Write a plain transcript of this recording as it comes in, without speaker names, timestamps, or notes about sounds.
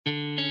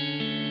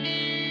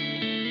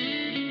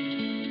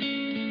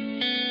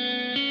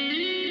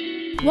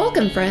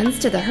Welcome, friends,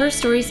 to the Her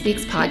Story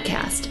Speaks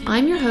podcast.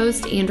 I'm your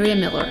host, Andrea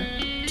Miller.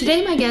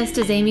 Today, my guest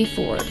is Amy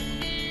Ford.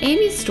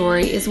 Amy's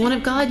story is one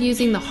of God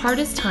using the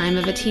hardest time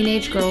of a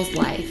teenage girl's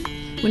life,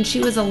 when she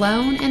was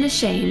alone and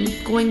ashamed,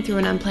 going through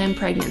an unplanned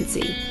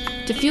pregnancy,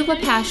 to fuel a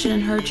passion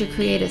in her to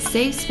create a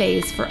safe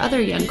space for other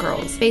young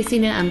girls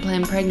facing an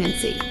unplanned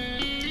pregnancy.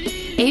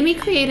 Amy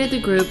created the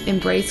group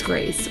Embrace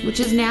Grace, which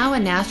is now a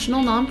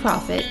national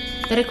nonprofit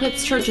that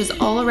equips churches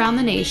all around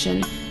the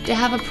nation to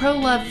have a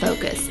pro-love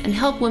focus and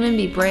help women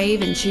be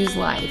brave and choose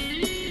life.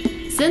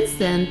 Since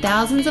then,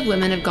 thousands of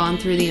women have gone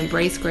through the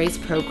Embrace Grace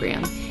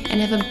program and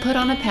have been put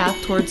on a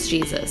path towards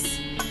Jesus.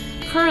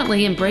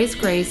 Currently, Embrace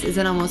Grace is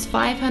in almost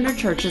 500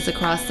 churches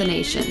across the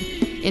nation,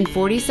 in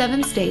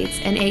 47 states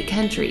and 8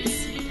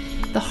 countries.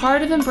 The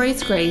heart of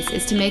Embrace Grace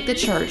is to make the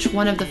church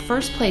one of the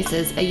first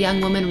places a young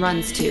woman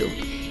runs to,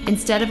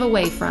 instead of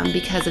away from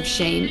because of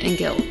shame and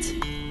guilt.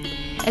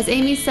 As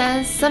Amy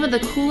says, some of the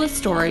coolest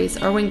stories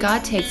are when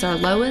God takes our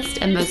lowest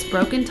and most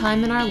broken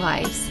time in our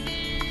lives,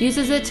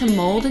 uses it to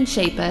mold and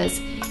shape us,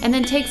 and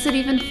then takes it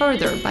even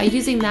further by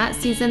using that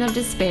season of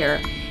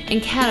despair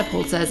and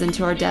catapults us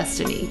into our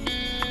destiny,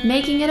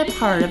 making it a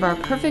part of our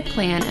perfect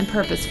plan and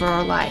purpose for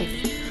our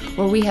life,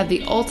 where we have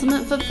the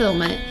ultimate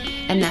fulfillment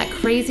and that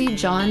crazy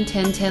John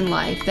 10:10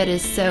 life that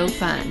is so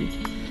fun.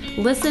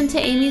 Listen to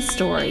Amy's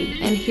story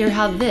and hear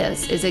how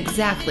this is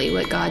exactly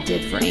what God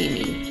did for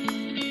Amy.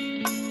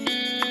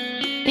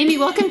 Amy,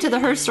 welcome to the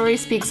Her Story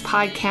Speaks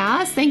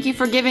podcast. Thank you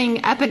for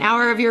giving up an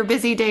hour of your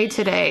busy day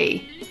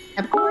today.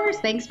 Of course.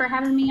 Thanks for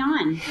having me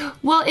on.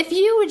 Well, if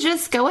you would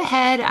just go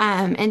ahead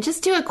and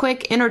just do a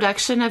quick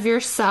introduction of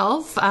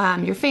yourself,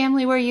 your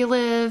family, where you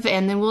live,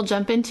 and then we'll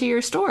jump into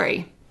your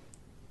story.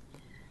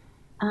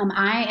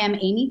 I am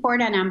Amy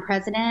Ford, and I'm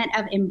president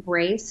of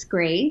Embrace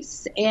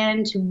Grace,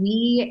 and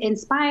we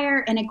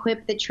inspire and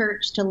equip the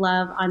church to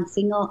love on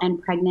single and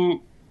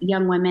pregnant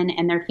young women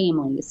and their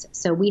families.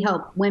 So we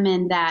help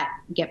women that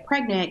get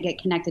pregnant get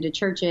connected to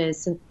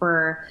churches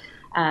for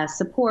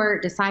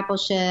support,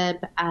 discipleship,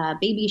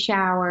 baby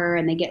shower,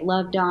 and they get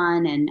loved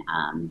on, and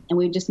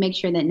we just make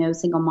sure that no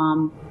single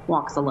mom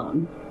walks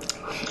alone.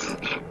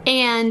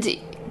 And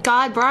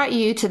God brought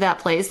you to that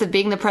place of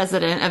being the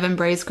president of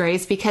Embrace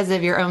Grace because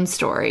of your own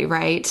story,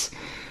 right?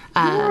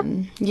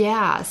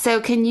 Yeah.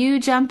 So can you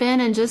jump in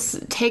and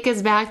just take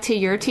us back to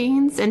your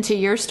teens and to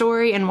your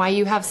story and why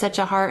you have such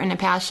a heart and a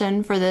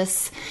passion for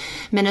this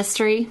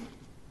ministry?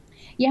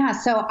 Yeah.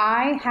 So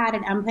I had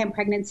an unplanned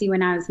pregnancy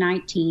when I was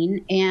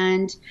 19,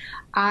 and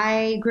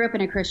I grew up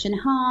in a Christian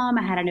home.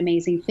 I had an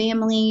amazing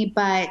family,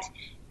 but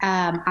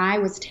I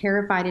was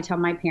terrified to tell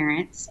my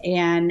parents,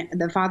 and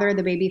the father of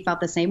the baby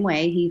felt the same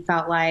way. He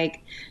felt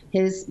like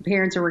his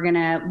parents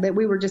that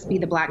we would just be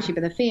the black sheep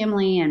of the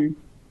family, and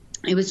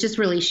it was just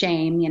really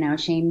shame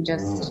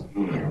just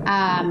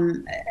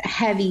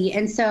heavy.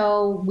 And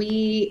so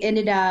we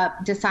ended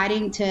up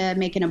deciding to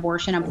make an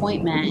abortion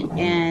appointment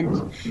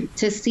and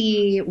to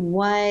see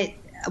what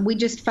we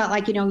just felt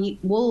like,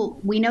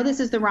 we know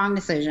this is the wrong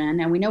decision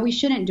and we know we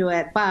shouldn't do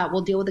it, but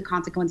we'll deal with the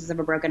consequences of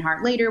a broken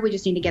heart later. We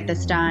just need to get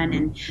this done.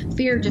 And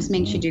fear just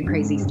makes you do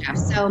crazy stuff.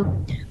 So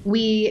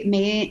we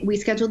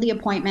scheduled the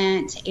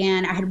appointment,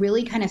 and I had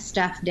really kind of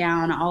stuffed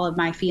down all of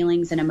my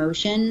feelings and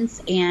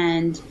emotions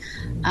and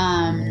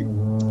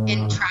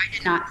tried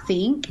to not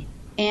think.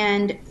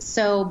 And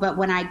so, but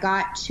when I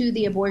got to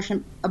the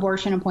abortion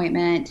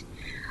appointment,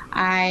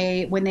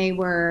 when they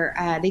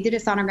did a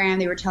sonogram,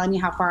 they were telling me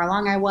how far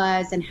along I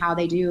was and how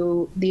they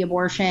do the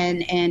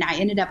abortion. And I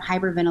ended up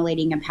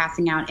hyperventilating and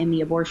passing out in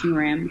the abortion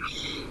room.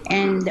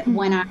 And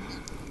when I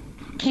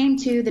came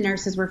to, the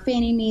nurses were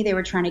fanning me. They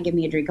were trying to give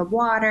me a drink of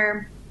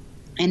water.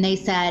 And they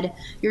said,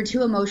 "You're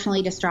too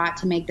emotionally distraught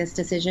to make this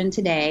decision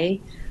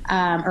today."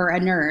 Or a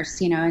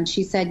nurse, and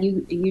she said,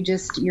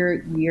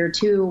 you're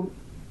too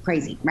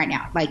crazy right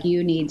now. Like,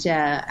 you need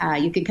to,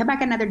 you can come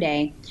back another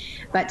day,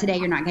 but today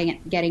you're not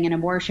getting an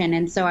abortion.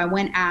 And so I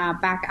went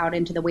back out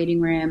into the waiting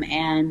room,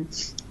 and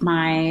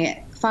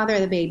my father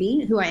of the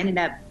baby, who I ended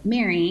up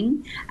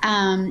marrying,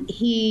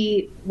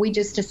 we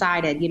just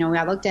decided,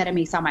 I looked at him,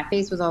 he saw my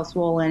face was all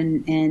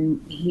swollen, and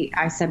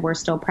I said, "We're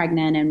still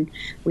pregnant." And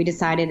we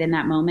decided in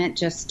that moment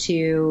just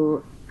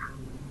to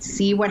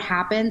see what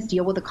happens,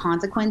 deal with the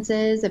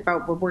consequences, if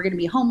we're going to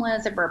be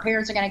homeless, if our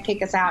parents are going to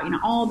kick us out,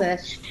 all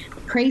the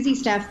crazy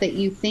stuff that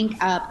you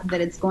think up that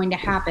it's going to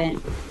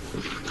happen.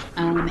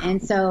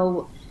 And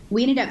so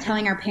we ended up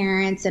telling our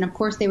parents, and of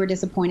course they were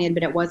disappointed,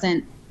 but it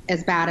wasn't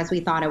as bad as we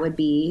thought it would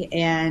be.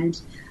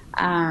 And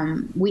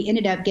we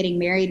ended up getting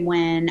married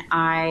when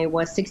I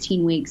was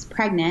 16 weeks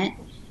pregnant.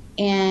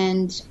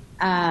 And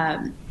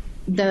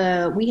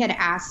we had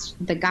asked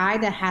the guy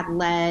that had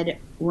led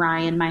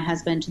Ryan, my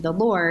husband, to the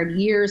Lord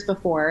years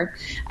before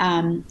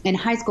in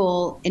high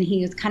school, and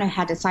he was kind of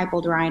had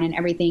discipled Ryan and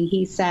everything.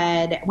 He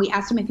said, we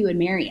asked him if he would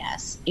marry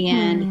us,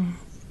 and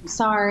I'm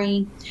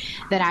sorry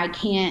that I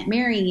can't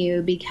marry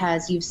you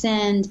because you've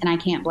sinned, and I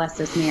can't bless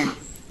this marriage.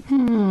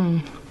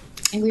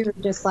 And we were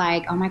just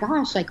like, oh my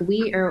gosh, like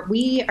we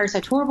are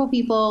such horrible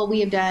people.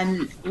 We have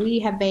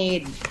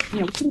made, we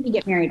didn't even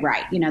get married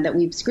right, that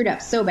we've screwed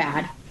up so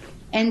bad.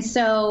 And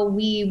so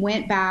we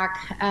went back,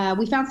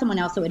 we found someone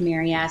else that would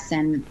marry us.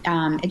 And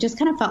it just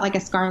kind of felt like a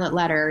scarlet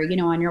letter,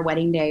 on your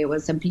wedding day. It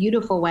was a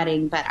beautiful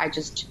wedding, but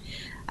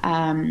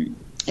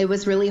it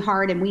was really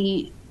hard. And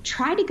we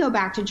tried to go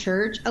back to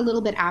church a little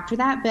bit after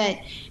that, but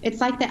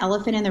it's like the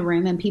elephant in the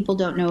room, and people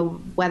don't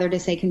know whether to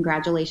say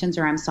congratulations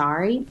or I'm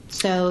sorry.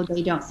 So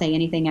they don't say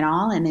anything at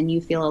all. And then you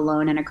feel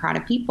alone in a crowd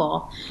of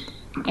people.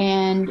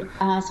 And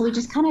so we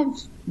just kind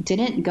of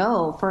didn't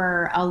go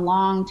for a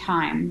long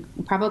time,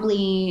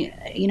 probably,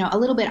 a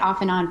little bit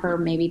off and on for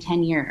maybe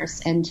 10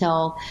 years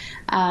until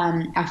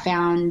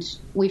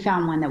we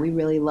found one that we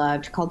really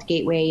loved called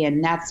Gateway.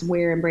 And that's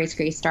where Embrace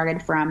Grace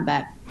started from.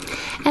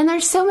 And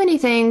there's so many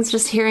things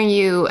just hearing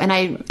you. And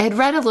I had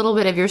read a little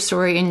bit of your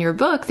story in your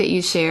book that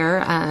you share,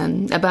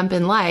 A Bump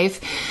in Life,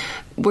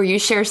 where you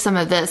share some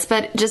of this,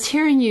 but just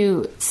hearing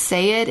you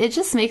say it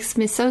just makes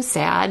me so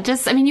sad.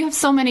 You have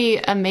so many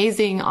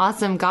amazing,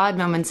 awesome God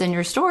moments in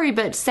your story,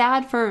 but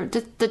sad for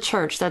the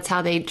church. That's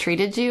how they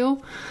treated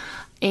you.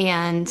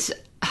 And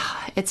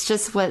it's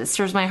just what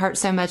stirs my heart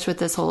so much with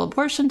this whole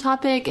abortion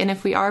topic. And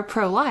if we are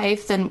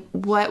pro-life, then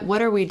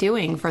what are we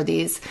doing for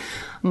these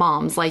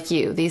moms like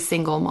you, these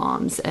single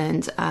moms?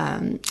 And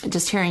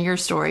just hearing your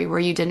story where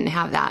you didn't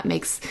have that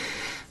makes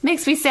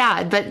me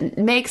sad, but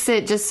makes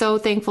it just so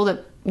thankful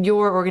that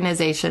your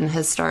organization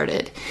has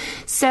started.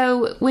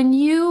 So when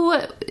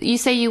you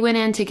say you went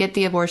in to get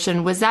the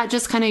abortion, was that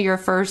just kind of your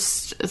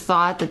first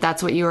thought that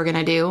that's what you were going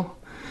to do?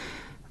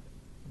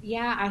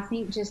 Yeah, I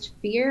think just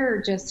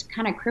fear just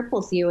kind of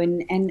cripples you.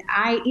 And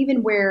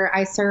even where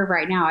I serve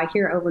right now, I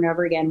hear over and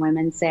over again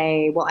women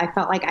say, well, I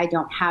felt like I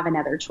don't have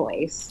another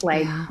choice.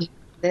 Like,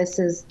 this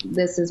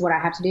is what I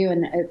have to do.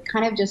 And it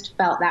kind of just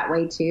felt that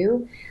way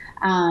too.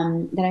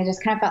 That I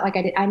just kind of felt like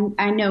I did.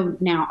 I know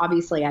now,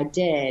 obviously I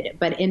did,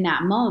 but in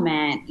that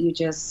moment, fear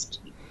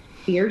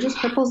just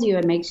cripples you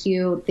and makes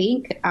you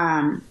think,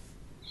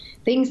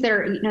 things that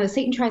are,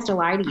 Satan tries to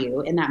lie to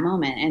you in that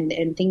moment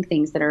and think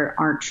things that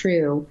aren't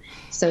true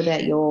so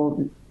that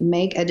you'll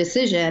make a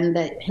decision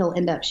that he'll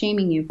end up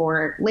shaming you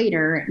for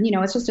later.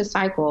 It's just a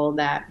cycle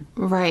that.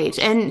 Right.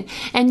 And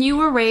you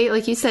were raised,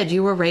 like you said,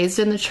 you were raised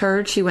in the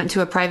church, you went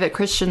to a private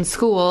Christian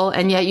school,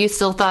 and yet you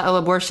still thought,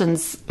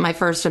 abortion's my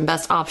first and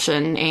best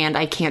option and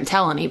I can't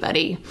tell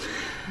anybody.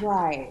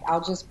 Right.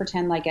 I'll just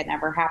pretend like it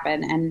never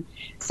happened. And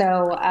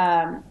so,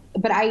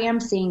 but I am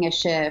seeing a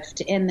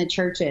shift in the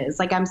churches.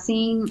 Like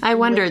I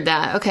wondered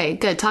that. Okay,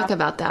 good. Talk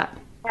about that.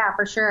 Yeah,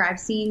 for sure. I've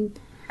seen,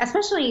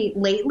 especially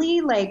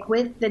lately, like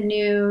with the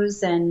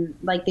news and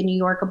like the New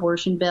York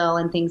abortion bill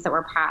and things that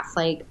were passed,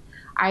 like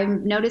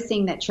I'm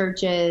noticing that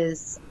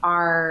churches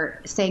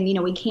are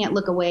saying, we can't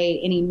look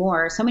away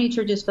anymore. So many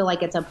churches feel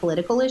like it's a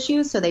political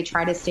issue, so they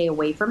try to stay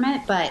away from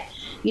it. But,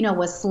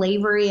 was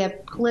slavery a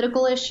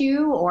political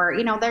issue? Or,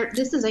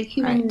 this is a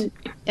human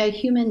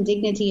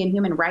dignity and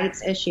human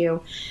rights issue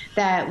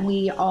that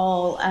we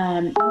all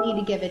need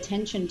to give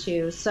attention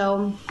to.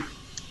 So,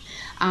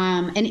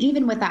 and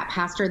even with that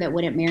pastor that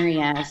wouldn't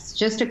marry us,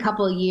 just a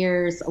couple of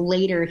years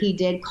later, he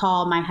did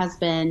call my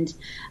husband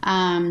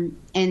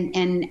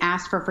and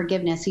asked for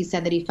forgiveness. He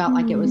said that he felt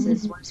like it was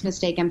his worst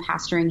mistake in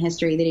pastoring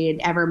history that he had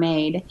ever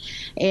made.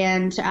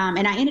 And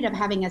I ended up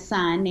having a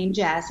son named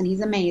Jess, and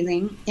he's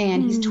amazing.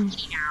 And he's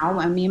 20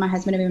 now. Me and my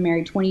husband have been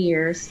married 20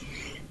 years.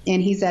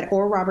 And he's at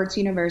Oral Roberts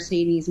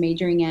University, and he's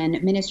majoring in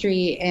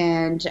ministry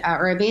and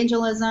or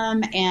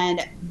evangelism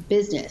and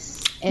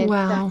business. And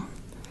wow.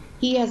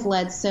 He has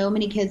led so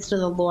many kids to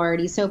the Lord.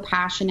 He's so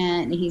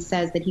passionate. And he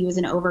says that he was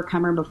an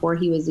overcomer before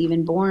he was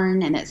even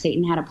born, and that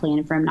Satan had a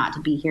plan for him not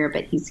to be here,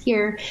 but he's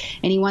here,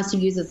 and he wants to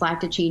use his life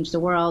to change the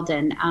world.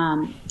 And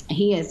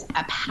he is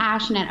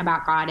passionate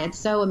about God. It's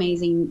so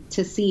amazing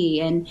to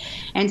see.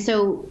 And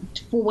so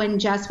when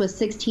Jess was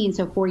 16,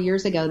 so 4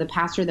 years ago, the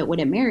pastor that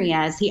wouldn't marry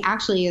us, he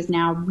actually is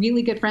now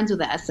really good friends with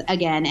us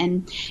again.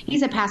 And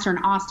he's a pastor in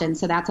Austin,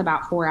 so that's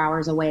about 4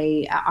 hours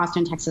away.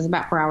 Austin, Texas,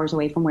 about 4 hours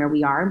away from where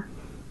we are.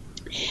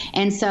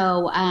 And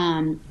so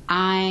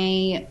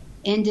I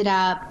ended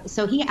up,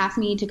 so he asked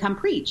me to come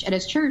preach at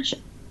his church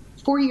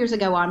 4 years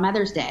ago on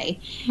Mother's Day.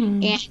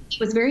 And he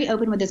was very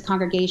open with his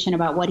congregation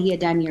about what he had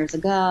done years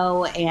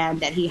ago, and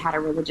that he had a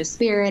religious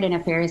spirit and a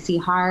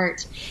Pharisee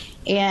heart.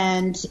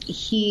 And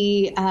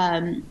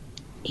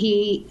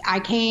I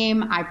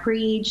came, I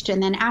preached,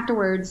 and then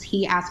afterwards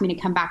he asked me to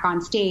come back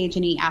on stage,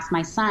 and he asked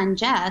my son,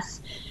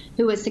 Jess,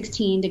 who was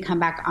 16, to come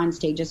back on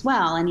stage as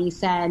well. And he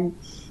said,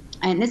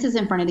 and this is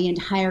in front of the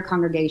entire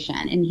congregation,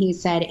 and he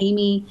said,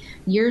 Amy,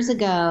 years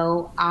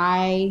ago,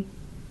 I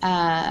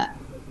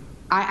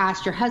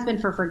asked your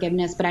husband for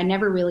forgiveness, but I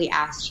never really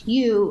asked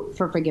you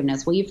for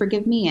forgiveness. Will you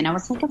forgive me? And I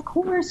was like, of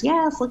course,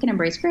 yes. Look at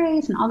Embrace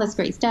Grace and all this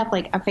great stuff.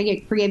 Like, I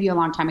forgave you a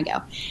long time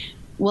ago.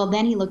 Well,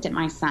 then he looked at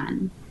my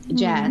son,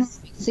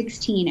 Jess,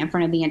 16, in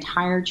front of the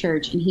entire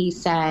church, and he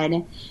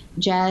said,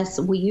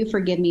 Jess, will you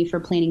forgive me for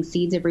planting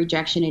seeds of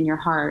rejection in your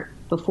heart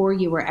before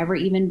you were ever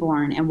even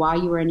born, and while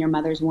you were in your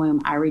mother's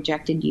womb, I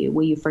rejected you.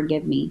 Will you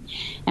forgive me?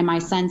 And my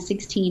son,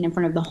 16, in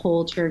front of the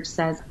whole church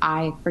says,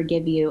 I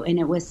forgive you. And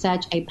it was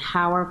such a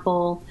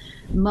powerful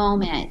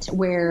moment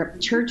where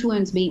church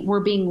wounds were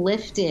being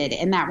lifted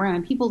in that room,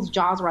 and people's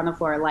jaws were on the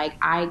floor like,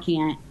 I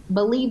can't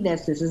believe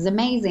this. This is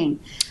amazing.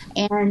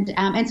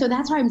 And so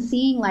that's why I'm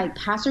seeing like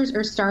pastors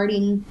are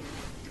starting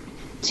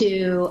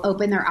to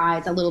open their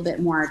eyes a little bit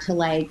more to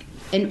like,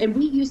 and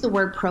we use the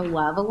word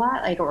pro-love a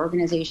lot, like our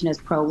organization is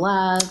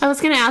pro-love. I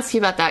was going to ask you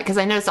about that because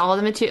I noticed all of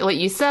the material, what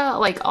you said,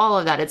 like all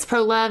of that, it's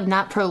pro-love,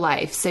 not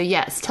pro-life. So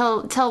yes,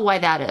 tell why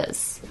that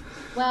is.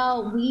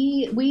 Well,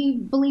 we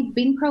believe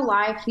being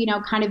pro-life,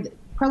 kind of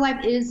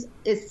pro-life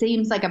it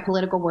seems like a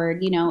political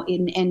word,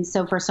 and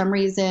so for some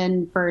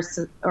reason,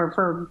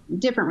 for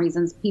different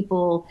reasons,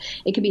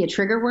 it could be a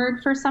trigger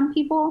word for some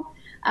people.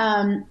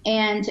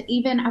 And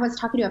even I was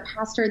talking to a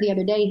pastor the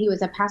other day. He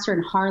was a pastor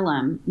in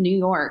Harlem, New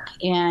York,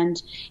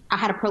 and I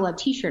had a pro-love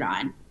t-shirt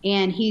on.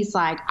 And he's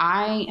like,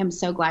 I am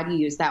so glad you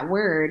used that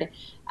word.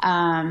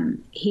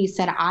 He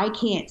said, I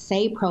can't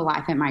say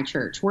pro-life at my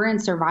church. We're in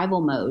survival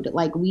mode.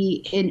 But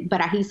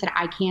he said,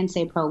 I can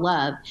say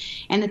pro-love.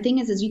 And the thing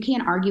is you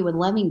can't argue with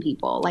loving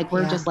people. Like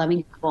we're just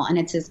loving people, and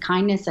it's his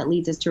kindness that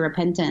leads us to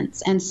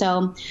repentance. And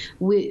so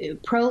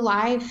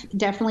pro-life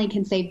definitely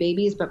can save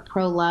babies, but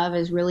pro-love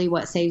is really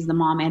what saves the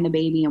mom and the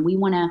baby. And we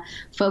want to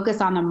focus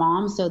on the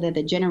mom so that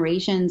the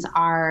generations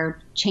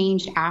are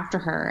changed after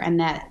her, and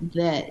that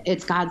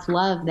it's God's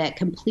love that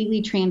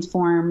completely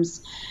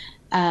transforms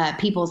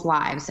people's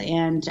lives.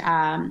 And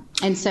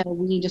so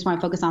we just want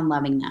to focus on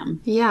loving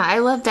them. Yeah, I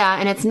love that.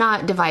 And it's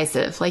not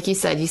divisive. Like you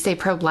said, you say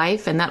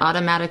pro-life and that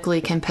automatically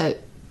can put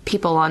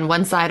people on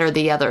one side or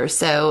the other.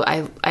 So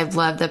I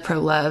love the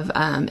pro-love,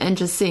 and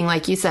just seeing,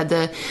 like you said,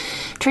 the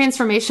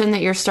transformation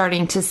that you're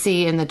starting to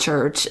see in the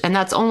church. And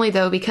that's only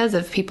though because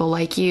of people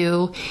like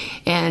you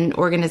and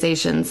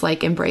organizations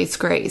like Embrace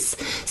Grace.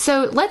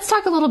 So let's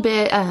talk a little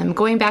bit,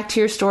 going back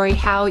to your story,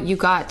 how you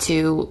got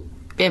to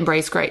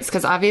Embrace Grace,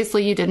 because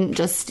obviously you didn't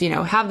just,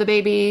 have the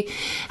baby,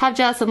 have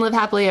Jess, and live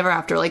happily ever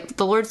after. Like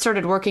the Lord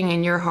started working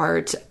in your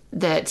heart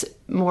that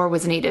more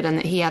was needed and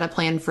that he had a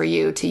plan for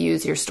you to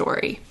use your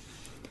story.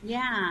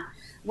 Yeah.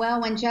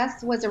 Well, when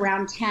Jess was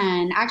around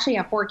 10, actually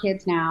I have 4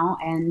 kids now,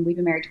 and we've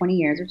been married 20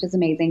 years, which is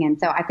amazing. And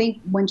so I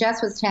think when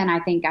Jess was 10, I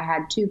think I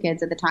had 2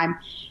 kids at the time.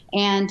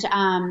 And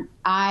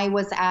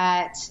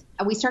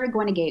we started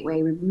going to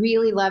Gateway. We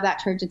really love that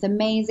church. It's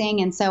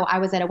amazing. And so I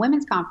was at a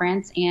women's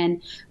conference,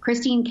 and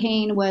Christine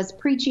Kane was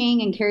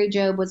preaching and Carrie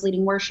Job was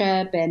leading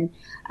worship. And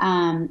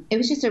it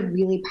was just a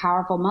really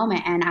powerful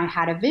moment. And I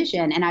had a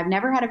vision, and I've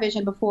never had a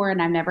vision before,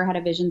 and I've never had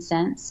a vision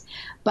since.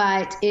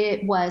 But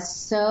it was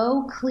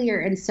so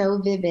clear and so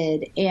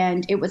vivid.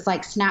 And it was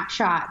like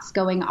snapshots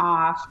going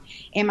off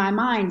in my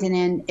mind. And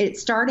then it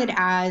started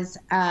as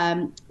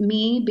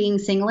me being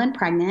single and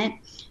pregnant.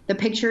 The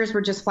pictures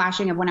were just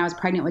flashing of when I was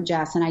pregnant with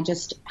Jess, and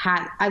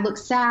I looked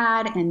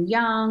sad and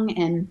young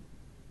and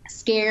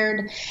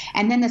scared.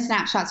 And then the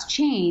snapshots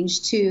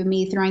changed to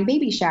me throwing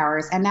baby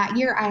showers. And that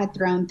year I had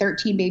thrown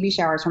 13 baby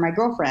showers for my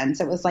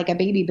girlfriends. It was like a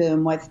baby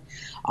boom with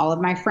all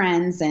of my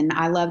friends, and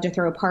I love to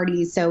throw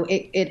parties. So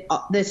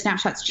the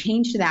snapshots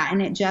changed to that,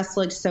 and it just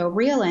looked so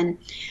real. And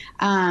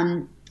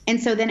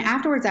so then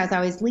afterwards, as I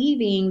was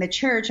leaving the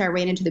church, I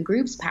ran into the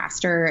groups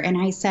pastor, and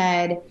I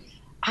said,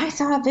 I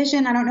saw a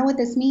vision. I don't know what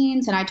this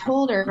means. And I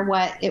told her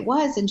what it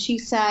was. And she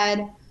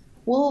said,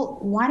 well,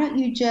 why don't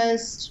you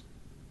just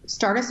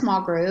start a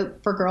small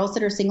group for girls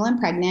that are single and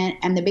pregnant,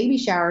 and the baby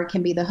shower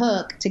can be the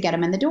hook to get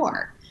them in the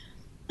door.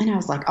 And I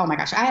was like, oh my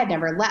gosh, I had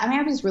never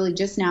I was really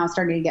just now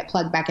starting to get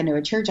plugged back into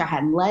a church. I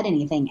hadn't led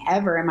anything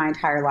ever in my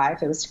entire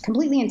life. It was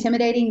completely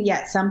intimidating,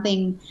 yet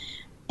something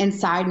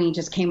inside me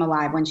just came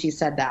alive when she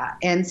said that.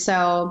 And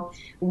so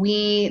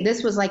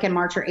this was like in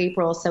March or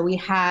April. So we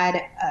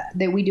had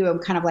we do a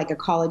kind of like a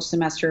college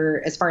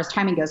semester as far as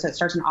timing goes. So it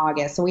starts in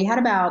August. So we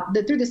had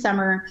through the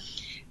summer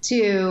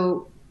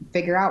to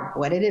figure out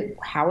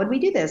how would we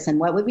do this and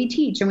what would we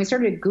teach? And we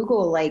started to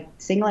Google like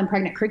single and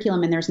pregnant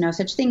curriculum, and there's no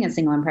such thing as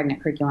single and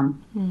pregnant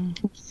curriculum.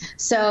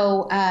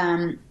 So,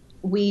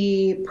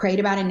 we prayed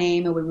about a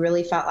name, and we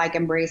really felt like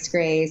Embrace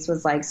Grace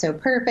was like so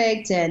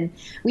perfect. And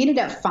we ended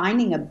up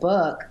finding a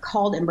book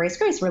called Embrace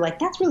Grace. We're like,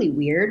 that's really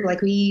weird.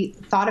 Like we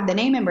thought of the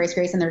name Embrace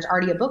Grace, and there's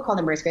already a book called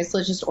Embrace Grace. So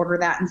let's just order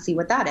that and see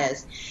what that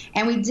is.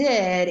 And we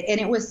did. And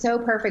it was so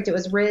perfect. It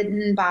was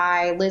written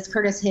by Liz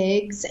Curtis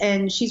Higgs,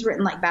 and she's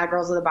written like Bad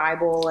Girls of the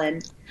Bible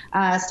and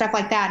stuff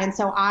like that. And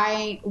so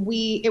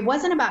it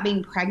wasn't about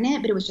being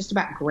pregnant, but it was just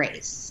about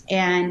grace.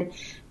 And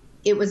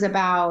it was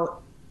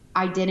about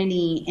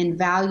identity and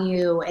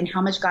value and how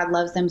much God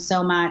loves them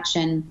so much.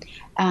 And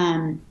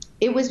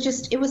it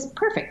was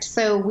perfect.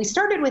 So we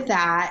started with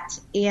that,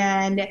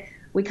 and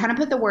we kind of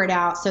put the word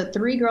out. So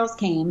 3 girls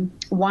came.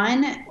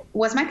 1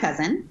 was my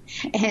cousin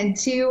and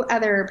 2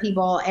 other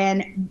people.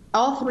 And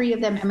all 3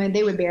 of them, I mean,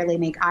 they would barely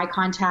make eye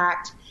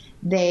contact.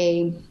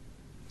 It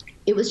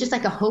was just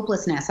like a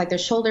hopelessness, like their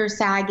shoulders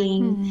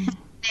sagging.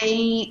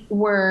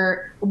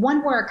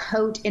 one wore a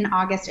coat in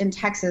August in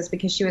Texas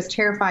because she was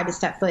terrified to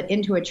step foot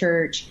into a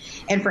church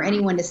and for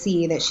anyone to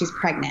see that she's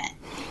pregnant.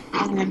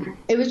 And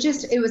it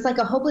was like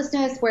a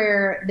hopelessness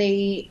where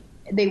they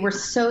were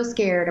so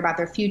scared about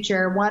their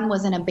future. One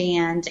was in a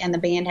band, and the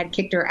band had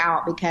kicked her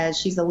out because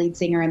she's the lead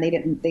singer, and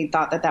they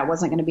thought that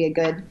wasn't going to be a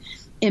good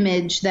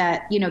image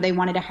that, they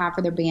wanted to have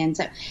for their band.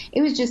 So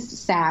it was just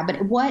sad.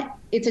 But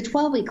it's a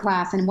 12-week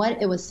class, and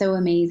what it was so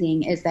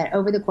amazing is that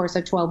over the course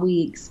of 12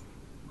 weeks,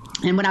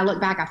 and when I look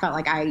back, I felt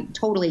like I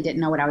totally didn't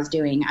know what I was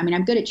doing. I mean,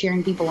 I'm good at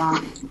cheering people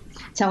on,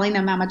 telling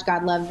them how much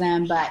God loves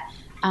them, but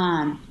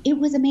it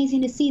was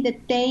amazing to see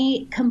that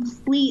they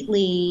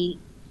completely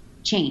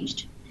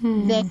changed.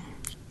 They,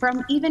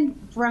 from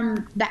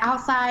the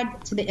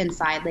outside to the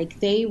inside, like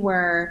they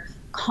were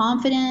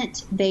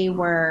confident, they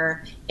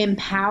were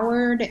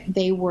empowered,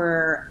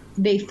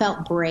 they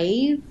felt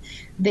brave,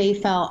 they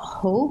felt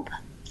hope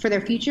for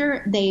their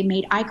future. They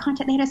made eye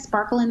contact. They had a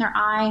sparkle in their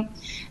eye.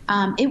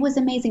 It was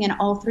amazing. And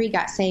all three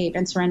got saved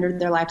and surrendered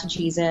their life to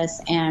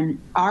Jesus. And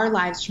our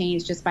lives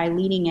changed just by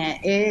leading it.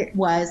 It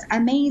was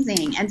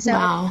amazing. And so,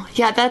 wow.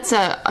 Yeah, that's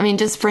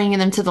just bringing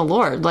them to the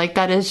Lord. Like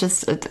that is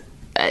just,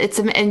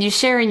 and you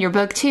share in your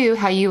book too,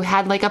 how you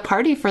had like a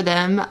party for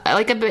them,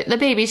 like the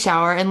baby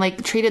shower, and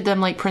like treated them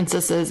like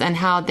princesses, and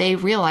how they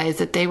realized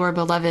that they were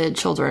beloved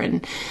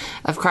children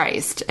of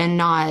Christ and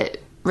not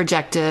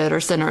rejected or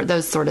sinner,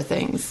 those sort of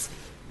things.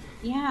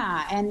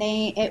 Yeah. And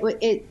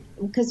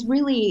because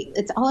really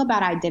it's all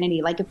about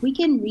identity. Like if we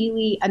can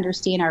really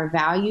understand our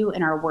value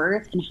and our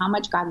worth and how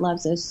much God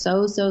loves us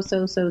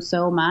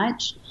so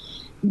much,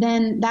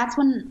 then that's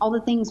when all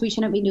the things we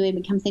shouldn't be doing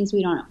become things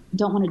we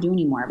don't want to do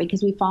anymore,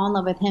 because we fall in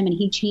love with him, and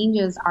he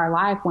changes our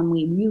life when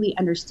we really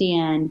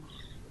understand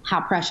how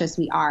precious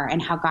we are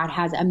and how God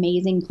has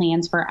amazing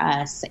plans for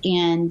us.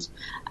 And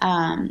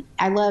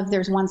I love,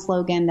 there's one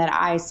slogan that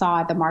I saw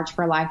at the March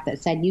for Life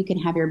that said, you can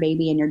have your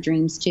baby in your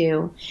dreams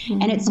too.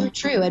 Mm-hmm. And it's so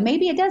true. And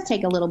maybe it does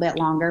take a little bit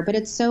longer, but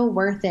it's so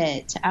worth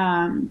it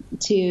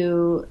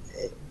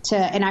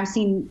and I've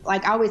seen,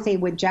 like I always say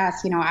with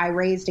Jess, I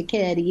raised a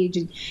kid.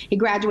 He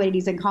graduated,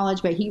 he's in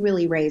college, but he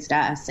really raised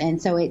us.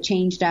 And so it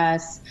changed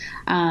us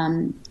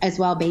as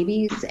well.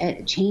 Babies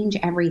change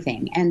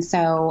everything. And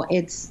so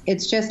it's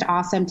just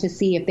awesome to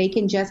see if they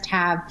can just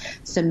have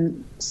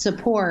some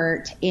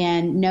support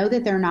and know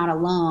that they're not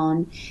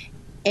alone,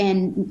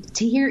 and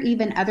to hear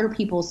even other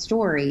people's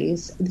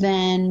stories,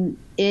 then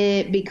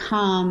it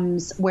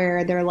becomes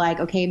where they're like,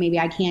 okay, maybe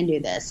I can do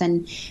this.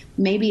 And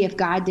maybe if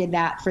God did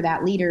that for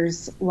that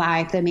leader's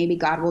life, then maybe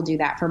God will do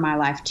that for my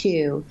life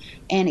too.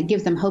 And it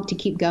gives them hope to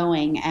keep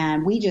going.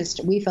 And we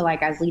feel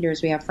like as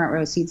leaders, we have front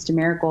row seats to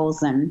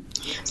miracles. And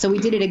so we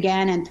did it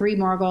again, and 3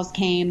 more girls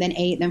came, then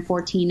 8, then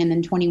 14, and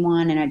then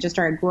 21. And it just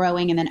started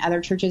growing. And then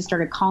other churches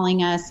started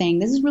calling us saying,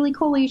 this is really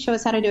cool. Will you show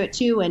us how to do it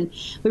too? And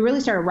we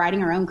really started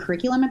writing our own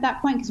curriculum at that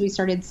point, because we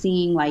started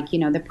seeing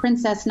the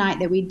princess night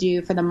that we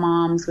do for the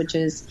moms, which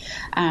is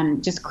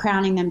just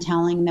crowning them,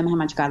 telling them how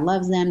much God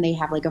loves them. They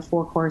have like a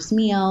 4-course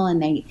meal,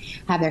 and they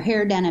have their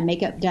hair done and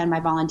makeup done by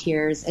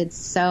volunteers. It's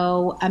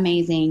so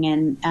amazing.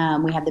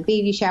 And we have the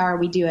baby shower.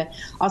 We do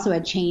also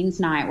a chains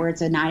night, where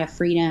it's a night of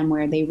freedom,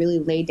 where they really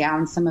lay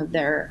down some of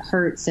their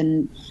hurts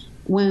and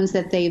wounds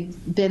that they've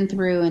been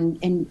through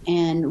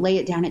and lay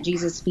it down at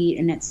Jesus' feet.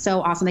 And it's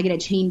so awesome. They get a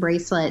chain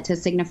bracelet to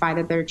signify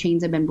that their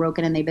chains have been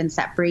broken and they've been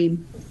set free.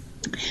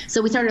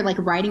 So we started like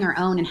writing our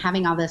own and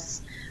having all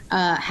this,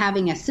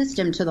 having a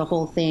system to the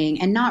whole thing,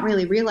 and not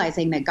really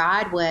realizing that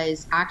God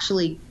was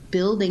actually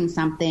building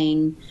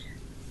something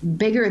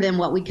bigger than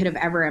what we could have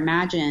ever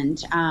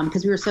imagined,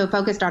 because we were so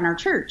focused on our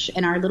church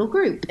and our little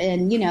group,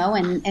 and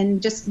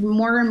and just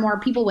more and more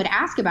people would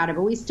ask about it,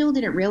 but we still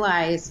didn't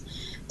realize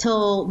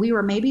till we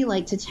were maybe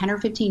like to 10 or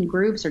 15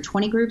 groups or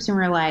 20 groups, and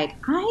we're like,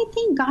 I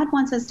think God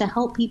wants us to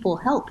help people.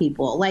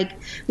 Like,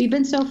 we've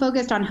been so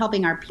focused on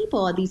helping our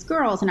people, these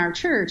girls in our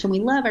church, and we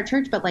love our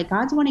church, but like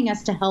God's wanting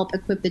us to help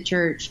equip the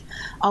church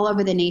all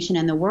over the nation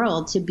and the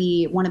world to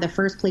be one of the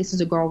first places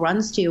a girl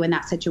runs to in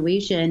that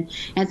situation,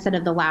 instead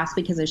of the last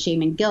because of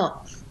shame and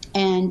guilt.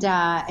 And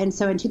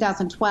so in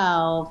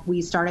 2012,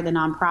 we started the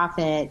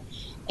nonprofit.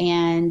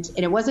 And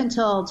it wasn't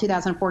until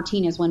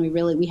 2014 is when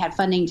we had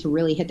funding to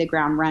really hit the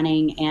ground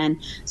running.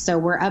 And so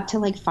we're up to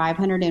like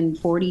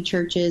 540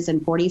 churches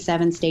in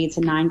 47 states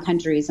and 9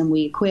 countries. And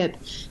we equip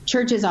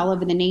churches all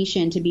over the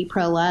nation to be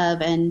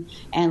pro-love and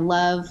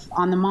love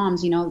on the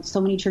moms. So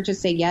many churches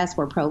say, yes,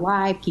 we're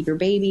pro-life, keep your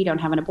baby, don't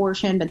have an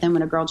abortion. But then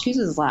when a girl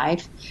chooses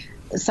life,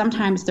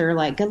 sometimes they're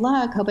like, good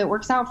luck, hope it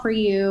works out for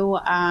you.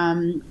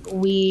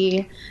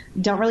 We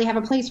don't really have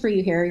a place for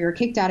you here. You're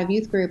kicked out of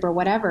youth group or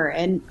whatever.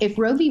 And if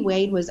Roe v.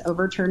 Wade was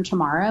overturned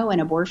tomorrow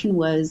and abortion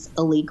was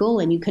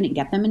illegal and you couldn't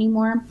get them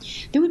anymore,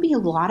 there would be a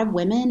lot of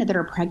women that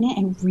are pregnant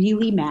and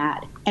really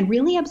mad and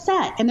really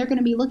upset. And they're going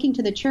to be looking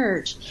to the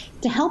church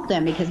to help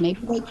them, because maybe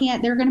they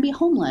can't, they're going to be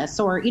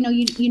homeless, or,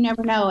 you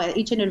never know.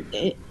 Each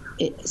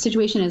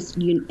situation is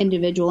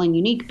individual and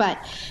unique, but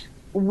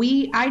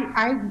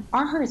our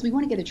heart is we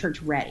want to get the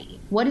church ready.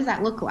 What does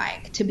that look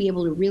like to be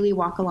able to really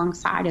walk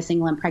alongside a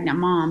single and pregnant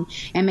mom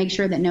and make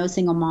sure that no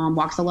single mom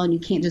walks alone? You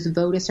can't just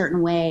vote a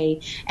certain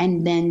way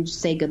and then just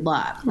say good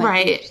luck.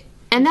 Right.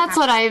 And that's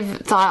what I've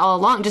thought all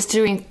along, just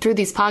doing through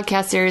these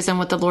podcast series and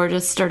what the Lord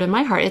has stirred in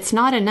my heart. It's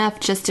not enough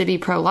just to be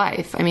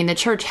pro-life. I mean, the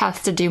church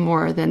has to do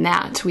more than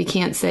that. We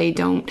can't say,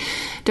 don't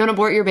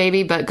abort your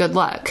baby, but good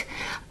luck.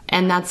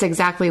 And that's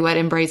exactly what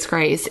Embrace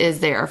Grace is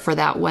there for,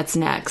 that what's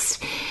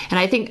next. And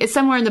I think it's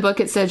somewhere in the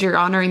book it says you're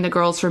honoring the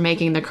girls for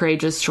making the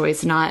courageous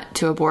choice not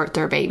to abort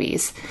their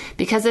babies.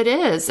 Because it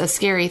is a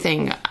scary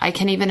thing. I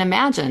can even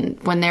imagine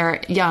when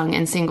they're young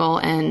and single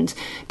and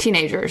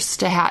teenagers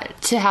to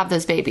have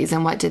those babies,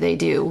 and what do they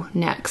do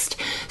next?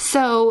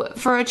 So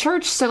for a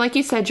church, so like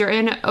you said, you're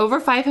in over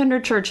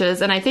 500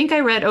 churches, and I think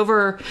I read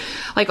over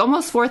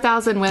almost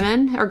 4,000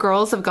 women or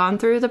girls have gone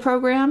through the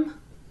program.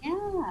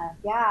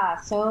 Yeah,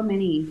 so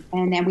many.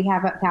 And then we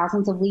have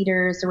thousands of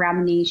leaders around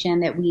the nation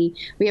that we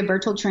have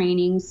virtual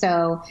training.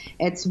 So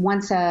it's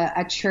once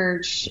a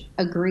church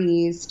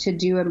agrees to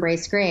do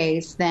Embrace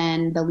Grace,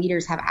 then the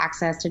leaders have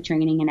access to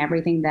training and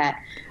everything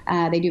that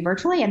they do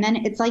virtually. And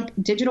then it's like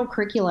digital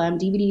curriculum,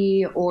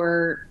 DVD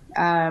or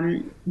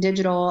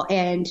digital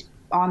and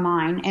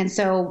online. And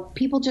so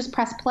people just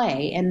press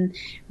play and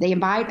they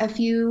invite a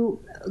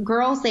few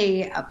girls.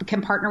 They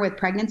can partner with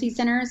pregnancy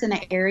centers in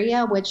the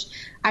area, which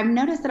I've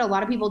noticed that a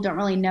lot of people don't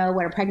really know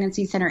what a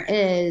pregnancy center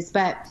is,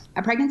 but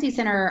a pregnancy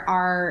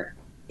center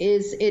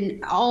is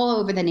in all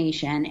over the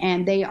nation,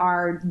 and they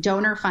are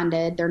donor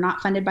funded. They're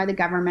not funded by the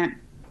government,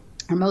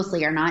 or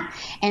mostly are not,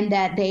 and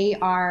that they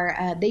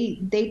are,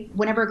 they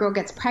whenever a girl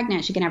gets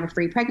pregnant, she can have a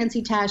free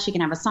pregnancy test, she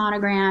can have a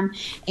sonogram,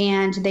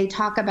 and they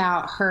talk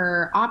about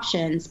her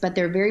options, but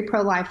they're very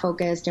pro-life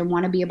focused and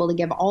want to be able to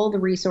give all the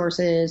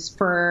resources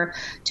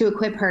to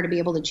equip her to be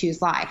able to choose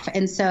life.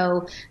 And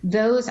so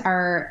those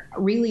are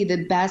really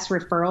the best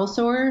referral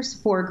source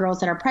for girls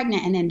that are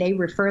pregnant, and then they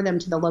refer them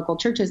to the local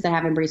churches that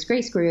have Embrace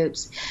Grace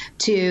groups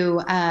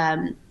to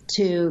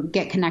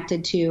get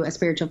connected to a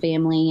spiritual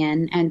family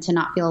and to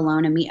not feel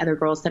alone and meet other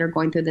girls that are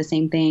going through the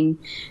same thing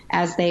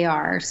as they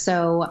are.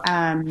 So,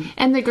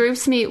 and the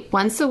groups meet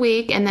once a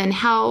week. And then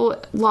how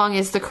long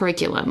is the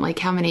curriculum? Like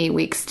how many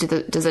weeks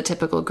does a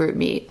typical group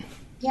meet?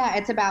 Yeah,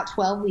 it's about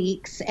 12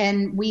 weeks,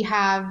 and we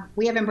have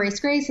Embrace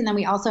Grace, and then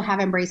we also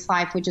have Embrace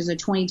Life, which is a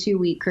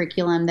 22-week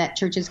curriculum that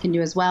churches can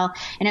do as well,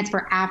 and it's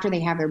for after they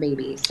have their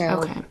baby.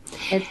 So okay.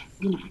 It's,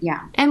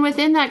 yeah. And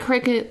within that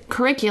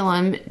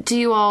curriculum, do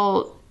you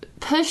all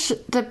push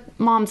the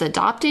moms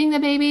adopting the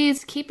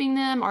babies, keeping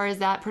them, or is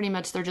that pretty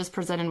much they're just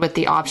presented with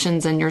the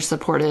options and you're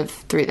supportive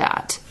through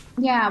that?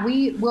 Yeah,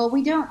 we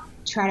don't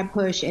try to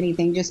push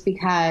anything just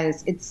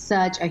because it's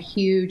such a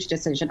huge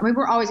decision. I mean,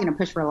 we're always going to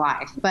push for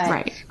life, but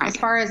right. As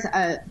far as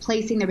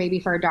placing their baby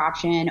for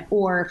adoption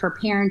or for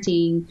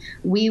parenting,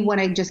 we want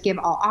to just give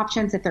all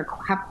options. If they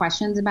have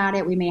questions about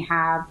it, we may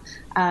have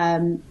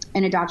an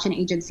adoption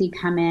agency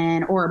come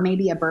in, or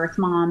maybe a birth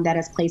mom that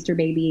has placed her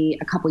baby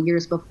a couple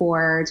years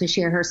before to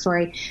share her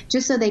story,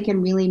 just so they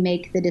can really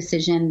make the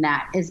decision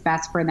that is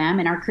best for them.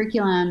 And our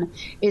curriculum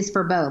is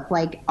for both.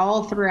 Like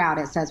all throughout,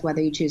 it says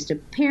whether you choose to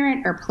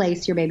parent or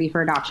place your baby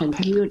for adoption.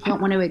 You don't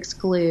want to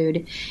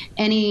exclude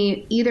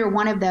either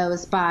one of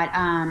those, but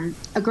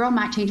a girl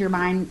might change her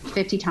mind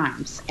 50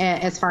 times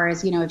as far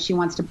as, if she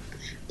wants to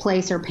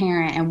place or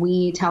parent, and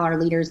we tell our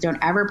leaders don't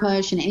ever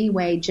push in any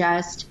way,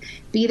 just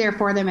be there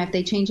for them. If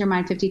they change their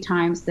mind 50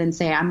 times, then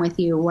say, I'm with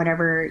you,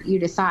 whatever you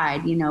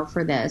decide,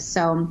 for this.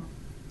 So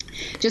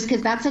just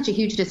because that's such a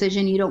huge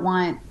decision, you don't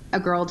want a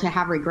girl to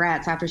have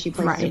regrets after she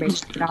placed her baby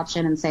for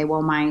adoption and say,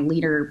 well, my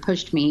leader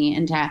pushed me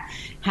into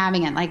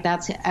having it. Like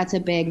that's a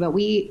big, but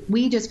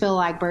we just feel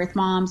like birth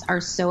moms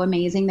are so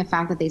amazing. The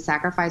fact that they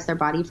sacrifice their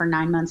body for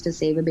 9 months to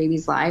save a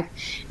baby's life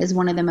is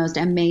one of the most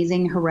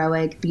amazing,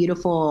 heroic,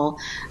 beautiful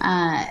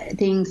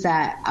things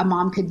that a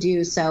mom could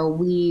do. So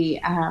we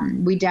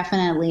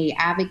definitely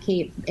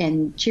advocate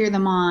and cheer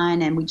them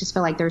on, and we just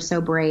feel like they're so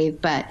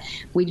brave, but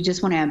we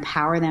just want to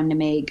empower them to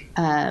make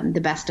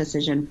the best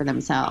decision for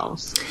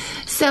themselves.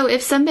 So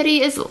if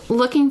somebody is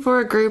looking for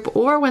a group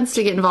or wants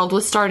to get involved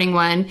with starting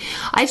one,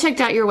 I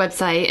checked out your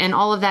website, and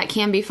all of that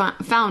can be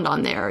found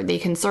on there. They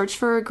can search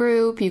for a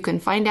group. You can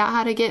find out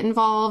how to get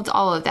involved,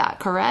 all of that,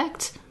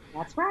 correct?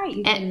 That's right.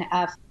 You can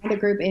find a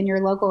group in your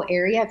local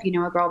area. If you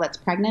know a girl that's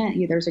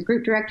pregnant, there's a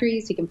group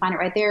directory, so you can find it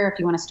right there. If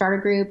you want to start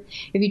a group,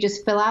 if you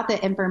just fill out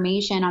the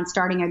information on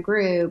starting a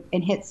group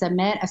and hit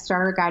submit, a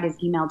starter guide is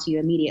emailed to you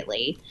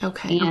immediately.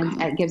 Okay.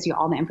 And it gives you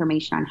all the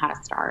information on how to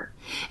start.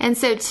 And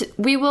so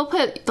we will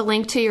put the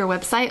link to your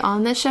website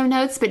on the show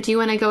notes, but do you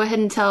want to go ahead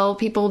and tell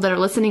people that are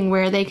listening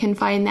where they can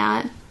find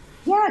that?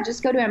 Yeah,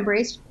 just go to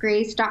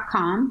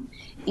embracegrace.com.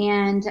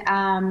 And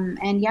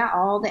yeah,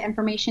 all the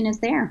information is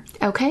there.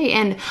 Okay.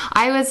 And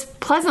I was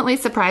pleasantly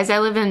surprised. I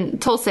live in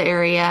Tulsa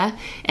area,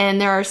 and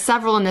there are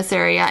several in this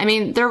area. I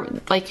mean, they're,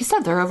 like you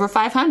said, they're over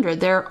 500.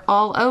 They're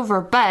all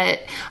over,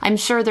 but I'm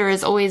sure there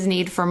is always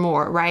need for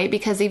more, right?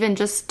 Because even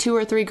just 2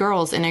 or 3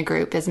 girls in a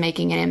group is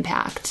making an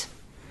impact.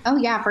 Oh,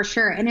 yeah, for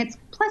sure. And it's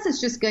plus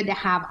it's just good to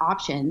have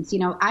options. You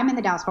know, I'm in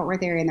the Dallas-Fort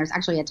Worth area, and there's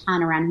actually a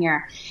ton around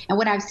here. And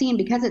what I've seen,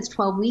 because it's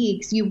 12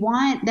 weeks, you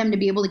want them to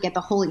be able to get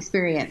the whole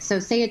experience. So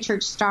say a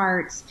church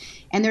starts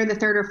and they're the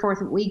third or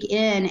fourth week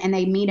in and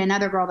they meet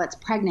another girl that's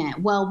pregnant.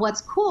 Well,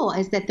 what's cool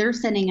is that they're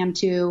sending them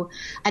to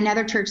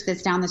another church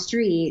that's down the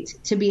street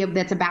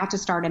that's about to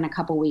start in a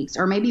couple weeks,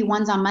 or maybe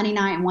one's on Monday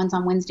night and one's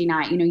on Wednesday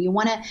night. You know, you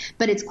want to,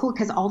 but it's cool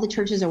because all the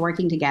churches are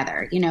working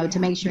together, you know, to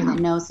make sure that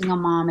no single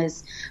mom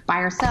is by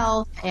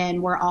herself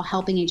and we're all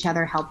helping each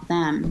other help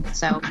them.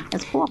 So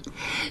that's cool.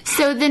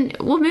 So then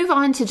we'll move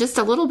on to just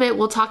a little bit.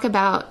 We'll talk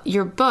about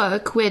your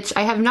book, which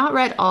I have not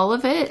read all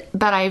of it,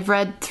 but I've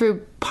read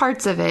through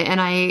parts of it,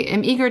 and I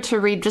am eager to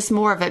read just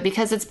more of it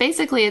because it's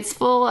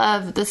full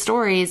of the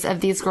stories of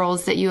these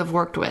girls that you have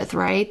worked with,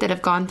 right? That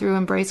have gone through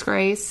Embrace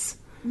Grace.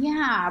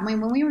 Yeah. I mean,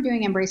 when we were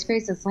doing Embrace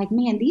Grace, it's like,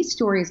 man, these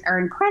stories are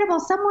incredible.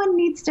 Someone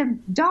needs to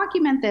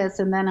document this.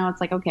 And then it's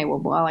like, okay,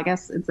 well, I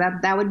guess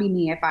that would be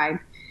me if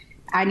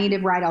I need to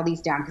write all these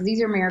down, because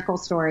these are miracle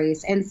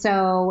stories. And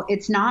so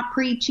it's not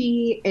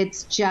preachy.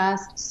 It's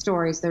just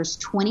stories. There's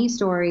 20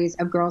 stories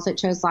of girls that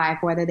chose life,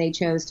 whether they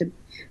chose to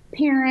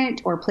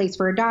parent or place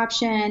for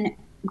adoption,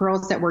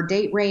 girls that were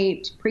date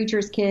raped,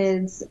 preachers'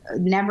 kids,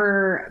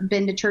 never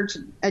been to church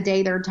a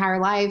day their entire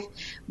life,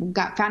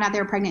 found out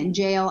they were pregnant in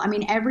jail. I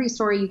mean, every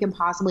story you can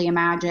possibly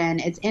imagine,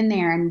 it's in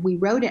there. And we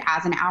wrote it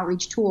as an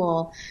outreach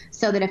tool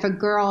so that if a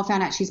girl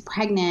found out she's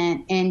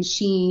pregnant and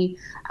she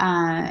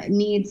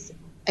needs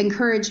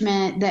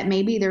encouragement, that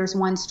maybe there's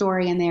one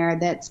story in there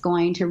that's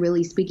going to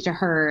really speak to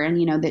her, and,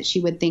 you know, that she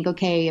would think,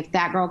 okay, if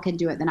that girl can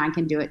do it, then I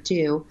can do it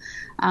too.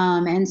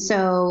 And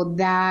so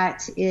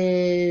that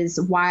is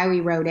why we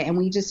wrote it. And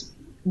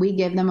we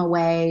give them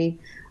away.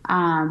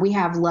 We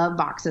have love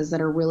boxes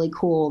that are really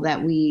cool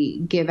that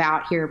we give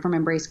out here from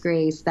Embrace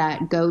Grace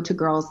that go to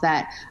girls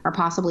that are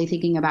possibly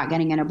thinking about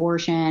getting an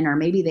abortion, or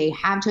maybe they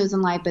have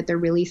chosen life, but they're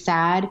really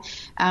sad.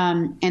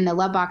 And the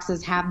love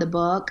boxes have the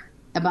book,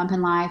 A Bump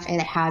in Life.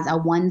 It has a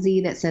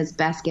onesie that says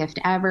best gift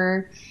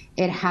ever.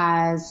 It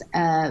has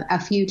a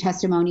few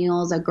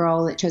testimonials, a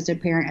girl that chose to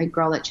parent, a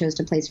girl that chose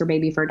to place her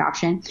baby for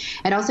adoption.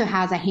 It also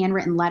has a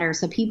handwritten letter.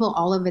 So people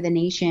all over the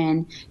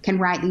nation can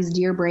write these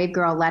Dear Brave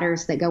Girl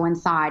letters that go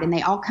inside, and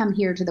they all come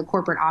here to the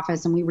corporate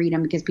office and we read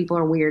them because people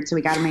are weird. So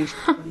we got to make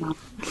sure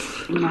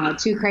they're not,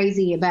 too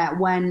crazy. But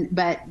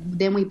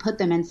then we put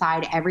them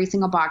inside every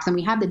single box, and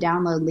we have the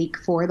download link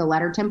for the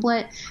letter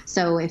template.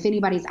 So if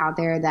anybody's out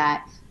there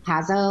that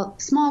has a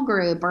small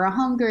group or a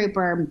home group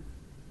or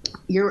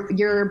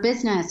your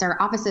business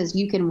or offices,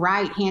 you can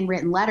write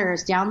handwritten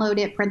letters, download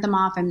it, print them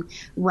off, and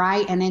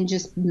write, and then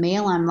just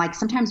mail them. Like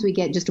sometimes we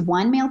get just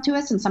one mailed to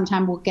us, and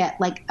sometimes we'll get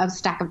like a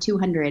stack of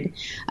 200.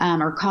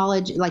 Or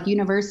college, like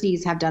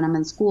universities have done them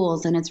in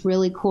schools, and it's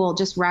really cool.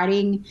 Just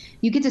writing,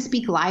 you get to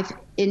speak life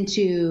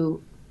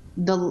into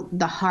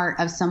the heart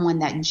of someone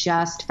that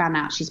just found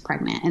out she's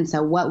pregnant. And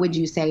so what would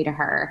you say to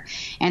her?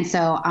 And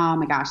so, oh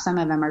my gosh, some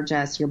of them are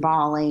just, you're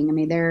bawling. I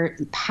mean, they're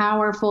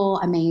powerful,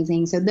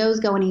 amazing. So those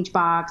go in each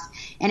box,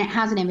 and it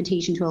has an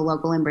invitation to a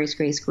local Embrace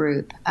Grace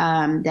group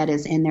that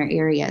is in their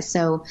area.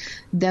 So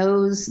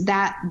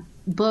that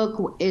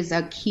book is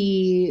a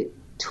key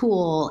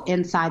tool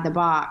inside the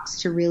box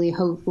to really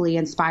hopefully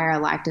inspire a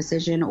life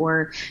decision,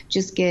 or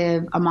just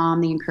give a mom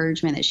the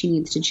encouragement that she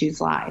needs to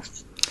choose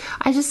life.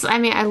 I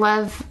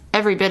love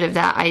every bit of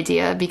that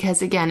idea,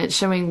 because again, it's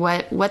showing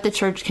what the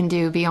church can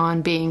do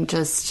beyond being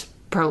just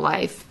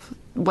pro-life.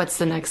 What's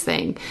the next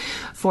thing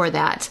for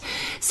that?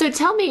 So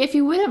tell me, if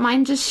you wouldn't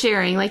mind just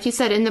sharing, like you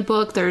said in the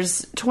book,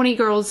 there's 20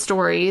 girls'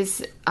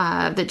 stories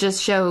that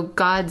just show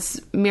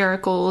God's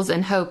miracles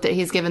and hope that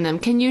he's given them.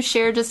 Can you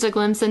share just a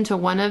glimpse into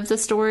one of the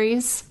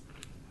stories?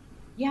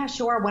 Yeah,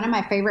 sure. One of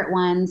my favorite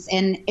ones.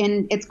 And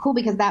it's cool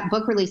because that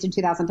book released in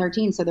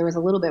 2013. So there was a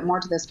little bit more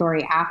to the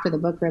story after the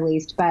book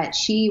released, but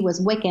she was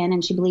Wiccan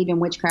and she believed in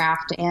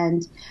witchcraft.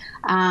 And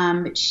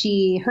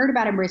she heard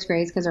about Embrace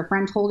Grace because her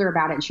friend told her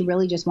about it, and she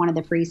really just wanted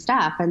the free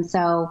stuff. And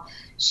so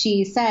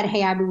she said,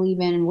 hey, I believe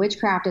in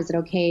witchcraft. Is it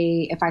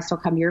okay if I still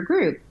come to your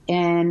group?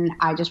 And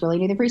I just really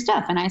need the free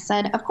stuff. And I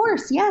said, of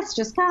course, yes,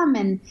 just come.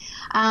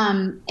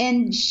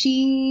 And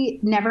she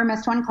never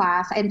missed one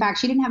class. In fact,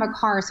 she didn't have a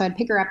car, so I'd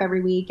pick her up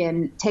every week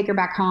and take her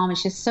back home. And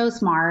she's so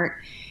smart.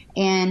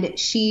 And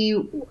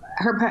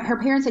her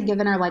parents had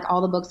given her like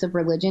all the books of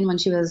religion when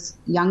she was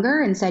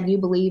younger and said, you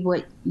believe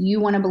what you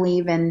want to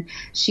believe. And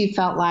she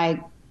felt like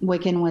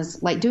Wiccan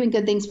was like doing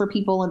good things for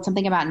people and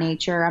something about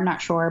nature. I'm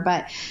not sure,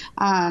 but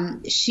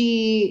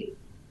she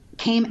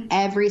came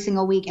every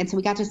single week. And so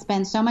we got to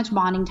spend so much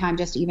bonding time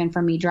just even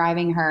from me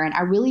driving her. And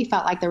I really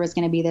felt like there was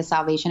going to be this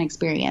salvation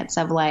experience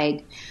of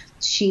like,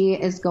 she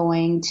is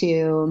going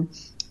to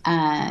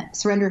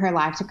surrender her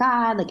life to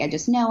God. Like, I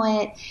just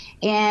know it.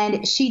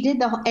 And she did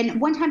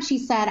and one time she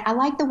said, I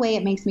like the way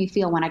it makes me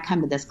feel when I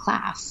come to this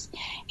class.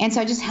 And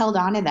so I just held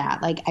on to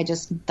that. Like, I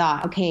just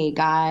thought, okay,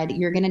 God,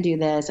 you're going to do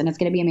this and it's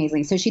going to be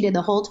amazing. So she did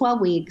the whole 12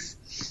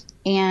 weeks,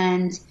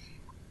 and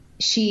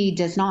she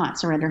does not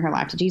surrender her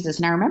life to Jesus.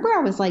 And I remember I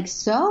was like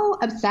so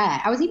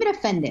upset. I was even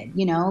offended,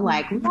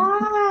 like,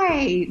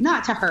 why?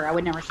 Not to her. I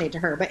would never say it to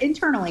her, but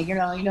internally,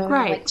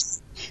 right. Like,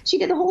 she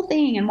did the whole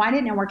thing, and why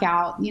didn't it work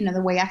out,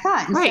 the way I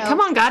thought? And right. So,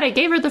 come on, God, I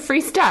gave her the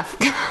free stuff.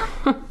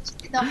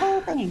 the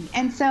whole thing.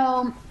 And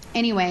so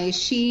anyway,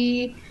 so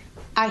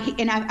I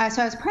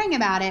was praying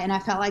about it, and I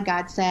felt like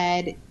God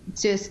said,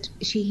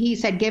 he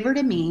said, give her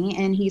to me.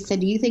 And he said,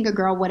 do you think a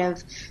girl would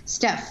have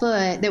stepped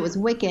foot that was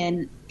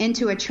Wiccan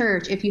into a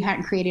church if you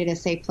hadn't created a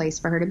safe place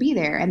for her to be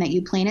there, and that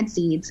you planted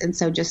seeds? And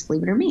so just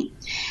leave it to me.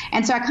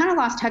 And so I kind of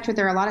lost touch with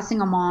her. A lot of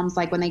single moms,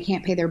 like when they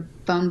can't pay their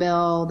phone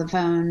bill, the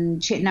phone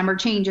number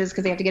changes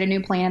because they have to get a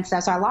new plan and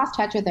stuff. So I lost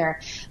touch with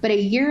her. But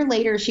a year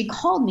later, she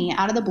called me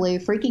out of the blue,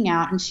 freaking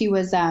out. And she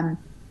was a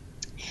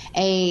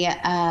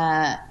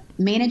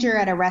manager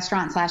at a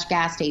restaurant /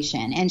 gas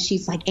station. And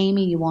she's like,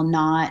 Amy, you will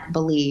not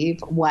believe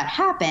what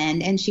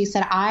happened. And she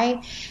said,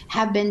 I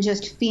have been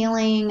just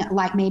feeling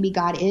like maybe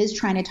God is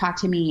trying to talk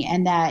to me,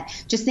 and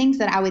that just things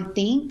that I would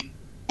think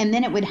and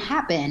then it would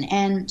happen.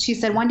 And she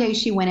said one day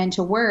she went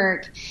into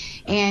work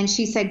and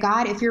she said,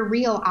 God, if you're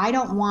real, I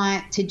don't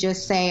want to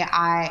just say,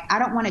 I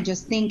don't want to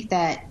just think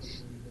that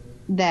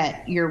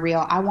you're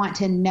real. I want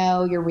to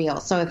know you're real.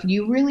 So if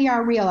you really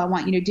are real, I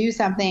want you to do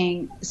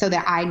something so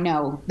that I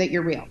know that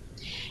you're real.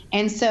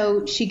 And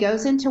so she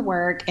goes into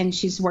work, and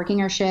she's working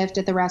her shift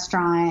at the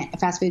restaurant, a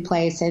fast food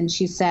place. And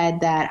she said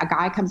that a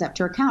guy comes up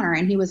to her counter,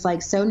 and he was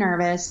like so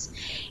nervous.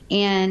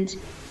 And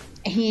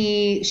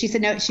she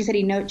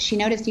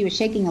noticed he was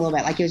shaking a little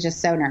bit, like he was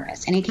just so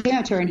nervous. And he came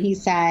up to her and he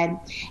said,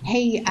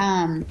 hey,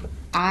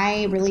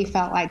 I really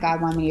felt like God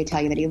wanted me to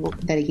tell you that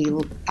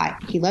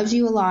he loves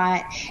you a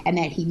lot, and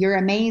that you're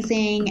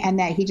amazing, and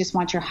that he just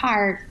wants your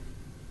heart.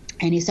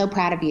 And he's so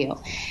proud of you.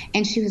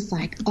 And she was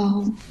like,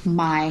 oh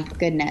my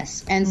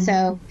goodness. And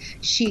so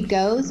she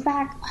goes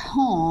back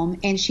home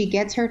and she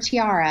gets her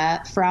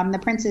tiara from the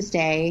Princess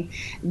Day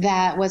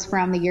that was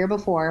from the year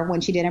before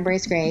when she did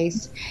Embrace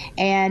Grace.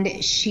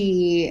 And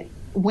she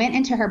went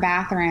into her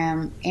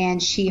bathroom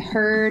and she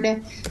prayed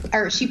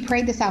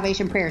the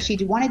salvation prayer. She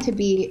wanted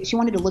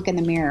to look in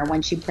the mirror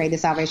when she prayed the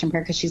salvation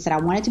prayer, because she said, I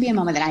want it to be a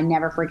moment that I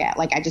never forget.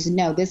 Like, I just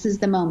know this is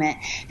the moment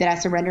that I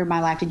surrendered my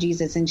life to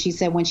Jesus. And she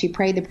said when she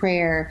prayed the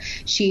prayer,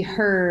 she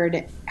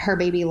heard her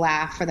baby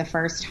laugh for the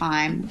first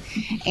time.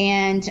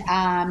 And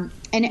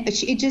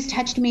it just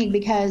touched me,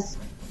 because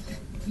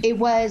it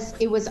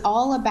was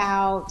all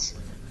about,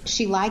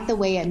 she liked the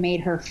way it made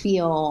her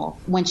feel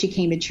when she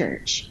came to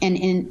church,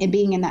 and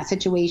being in that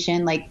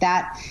situation, like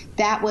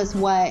that was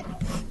what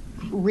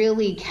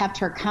really kept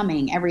her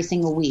coming every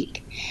single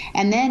week.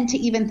 And then to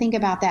even think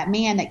about that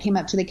man that came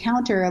up to the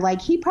counter,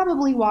 like he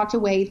probably walked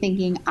away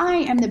thinking, I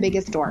am the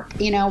biggest dork.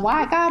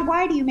 Why, God,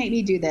 why do you make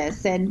me do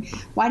this? And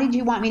why did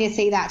you want me to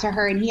say that to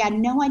her? And he had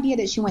no idea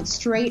that she went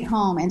straight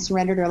home and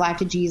surrendered her life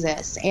to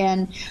Jesus.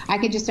 And I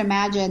could just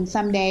imagine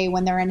someday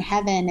when they're in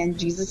heaven and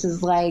Jesus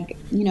is like,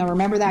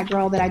 remember that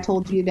girl that I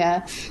told you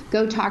to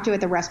go talk to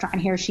at the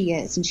restaurant? Here she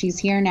is, and she's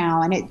here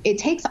now. And it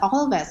takes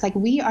all of us. Like,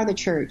 we are the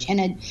church,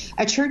 and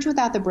a church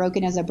without the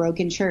broken is a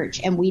broken church.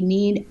 And we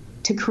need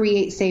to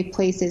create safe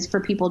places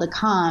for people to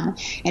come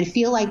and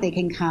feel like they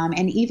can come.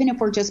 And even if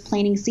we're just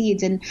planting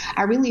seeds. And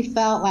I really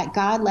felt like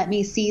God let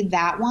me see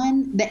that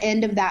one, the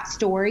end of that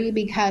story,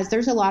 because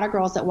there's a lot of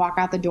girls that walk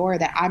out the door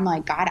that I'm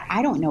like, God,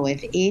 I don't know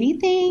if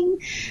anything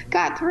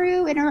got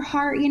through in her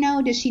heart.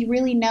 Does she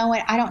really know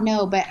it? I don't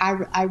know. But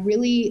I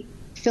really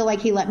feel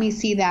like he let me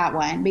see that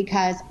one,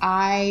 because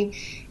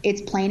it's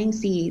planting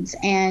seeds.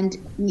 And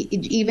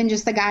even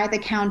just the guy at the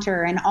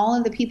counter and all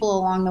of the people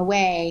along the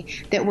way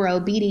that were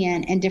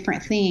obedient in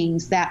different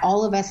things, that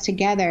all of us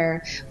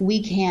together,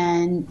 we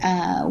can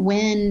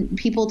win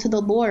people to the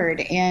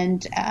Lord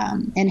and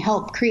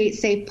help create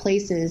safe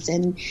places.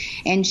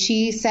 And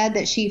she said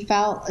that she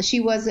felt she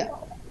was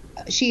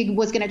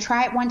going to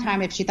try it one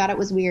time. If she thought it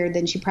was weird,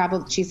 then she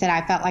said,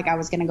 I felt like I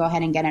was going to go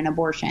ahead and get an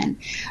abortion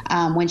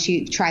when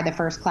she tried the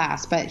first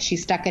class. But she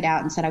stuck it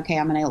out and said, okay,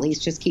 I'm going to at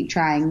least just keep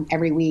trying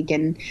every week.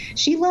 And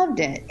she loved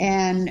it.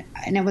 And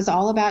it was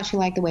all about, she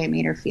liked the way it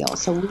made her feel.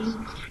 So we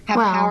have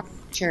power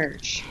in the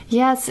church.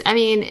 Yes. I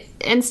mean,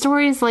 in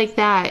stories like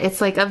that,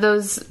 it's like, of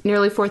those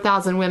nearly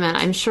 4,000 women,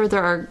 I'm sure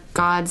there are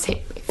God's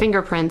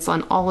fingerprints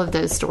on all of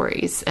those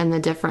stories, and the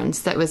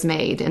difference that was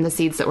made and the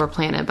seeds that were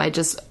planted by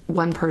just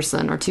one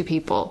person or two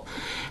people,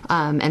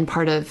 and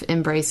part of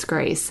Embrace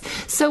Grace.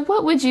 So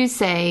what would you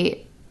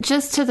say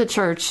just to the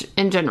church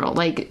in general,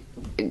 like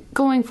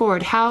going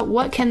forward,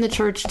 what can the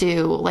church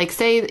do? Like,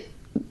 say,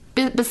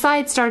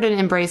 besides start an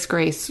Embrace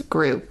Grace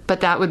group, but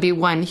that would be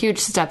one huge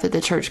step that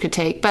the church could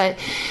take. But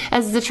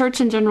as the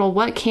church in general,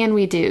 what can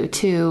we do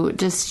to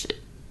just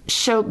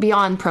show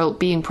beyond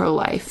being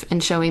pro-life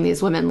and showing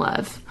these women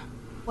love?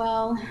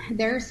 Well,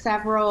 there's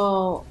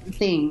several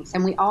things,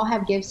 and we all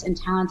have gifts and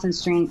talents and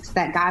strengths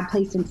that God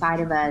placed inside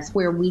of us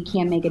where we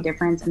can make a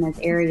difference in this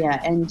area.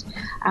 And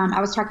I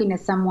was talking to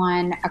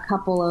someone a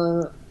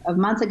couple of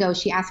months ago.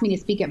 She asked me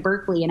to speak at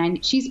Berkeley,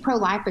 and she's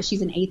pro-life, but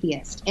she's an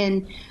atheist.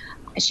 And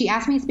she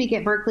asked me to speak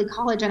at Berkeley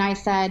College, and I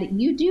said,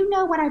 you do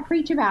know what I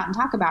preach about and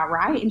talk about,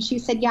 right? And she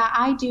said, yeah,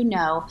 I do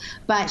know.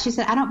 But she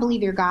said, I don't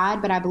believe you're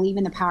God, but I believe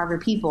in the power of your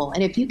people.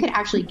 And if you could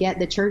actually get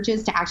the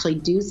churches to actually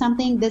do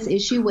something, this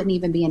issue wouldn't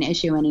even be an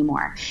issue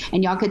anymore.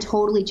 And y'all could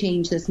totally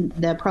change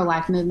the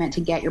pro-life movement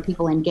to get your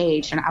people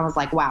engaged. And I was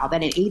like, wow,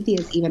 that an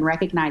atheist even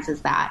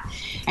recognizes that.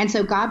 And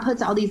so God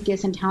puts all these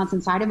gifts and talents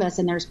inside of us,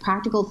 and there's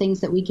practical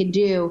things that we can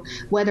do,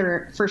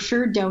 whether for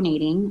sure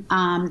donating.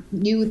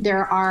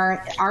 There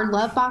are our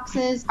love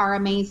boxes are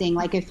amazing.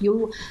 Like if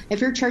your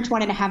church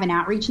wanted to have an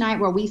outreach night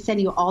where we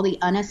send you all the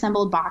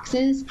unassembled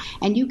boxes,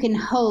 and you can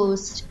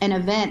host an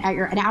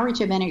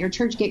outreach event at your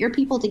church, get your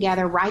people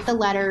together, write the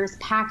letters,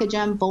 package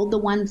them, fold the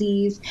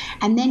onesies,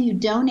 and then you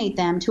donate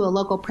them to a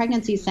local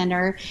pregnancy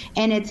center.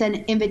 And it's an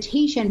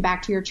invitation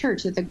back to your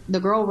church that the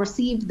girl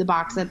received the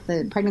box at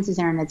the pregnancy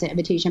center, and it's an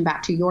invitation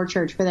back to your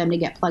church for them to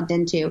get plugged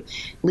into.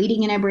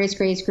 Leading an Embrace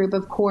Grace group,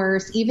 of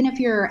course. Even if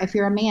you're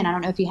a man, I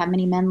don't know if you have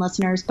many men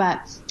listeners,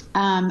 but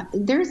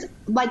there's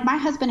like my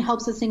husband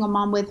helps a single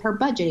mom with her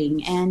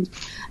budgeting and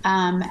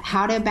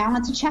how to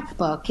balance a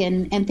checkbook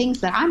and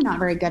things that I'm not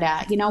very good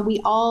at. We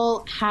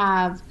all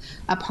have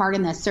a part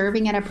in this.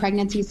 Serving at a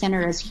pregnancy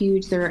center is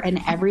huge. They're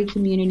in every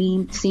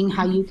community, seeing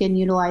how you can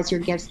utilize your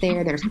gifts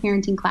there. There's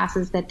parenting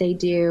classes that they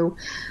do,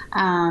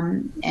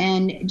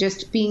 and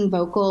just being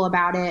vocal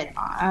about it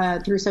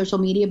through social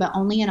media, but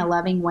only in a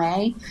loving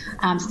way.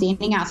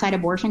 Standing outside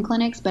abortion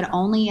clinics, but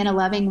only in a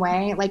loving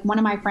way. Like one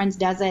of my friends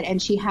does it,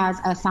 and she has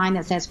a sign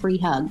that says free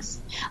hugs.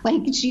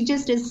 Like she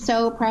just is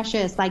so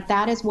precious. Like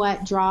that is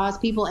what draws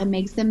people and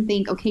makes them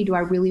think, okay, do I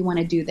really want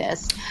to do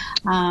this?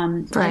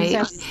 Right.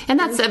 And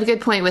that's a good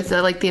point with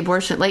the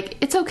abortion. Like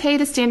it's okay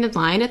to stand in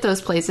line at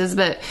those places,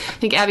 but I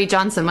think Abby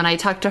Johnson, when I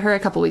talked to her a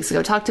couple weeks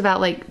ago, talked about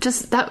like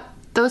just that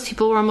those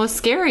people were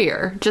almost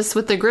scarier just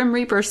with the Grim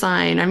Reaper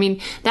sign. I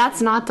mean,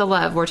 that's not the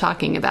love we're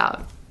talking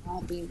about.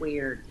 Don't be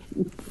weird.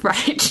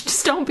 Right.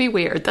 Just don't be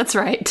weird. That's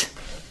right.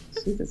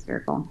 She's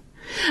hysterical.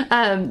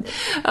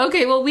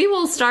 Okay, well, we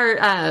will start.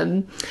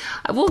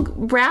 We'll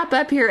wrap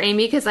up here,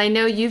 Amy, because I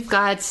know you've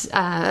got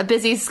a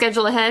busy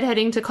schedule ahead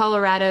heading to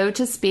Colorado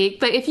to speak.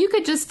 But if you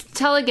could just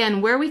tell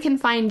again where we can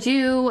find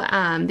you,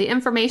 the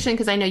information,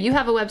 because I know you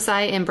have a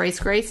website, Embrace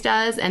Grace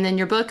does, and then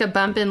your book, A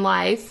Bump in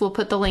Life. We'll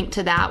put the link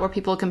to that where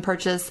people can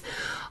purchase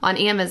on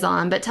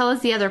Amazon. But tell us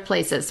the other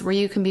places where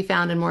you can be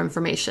found and more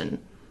information.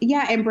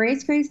 Yeah,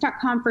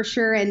 embracegrace.com for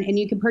sure. And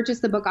you can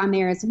purchase the book on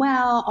there as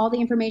well. All the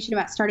information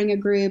about starting a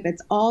group,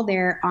 it's all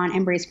there on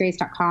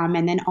embracegrace.com.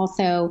 And then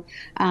also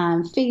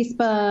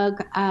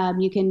Facebook,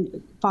 you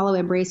can follow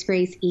Embrace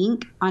Grace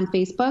Inc. on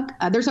Facebook.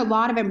 There's a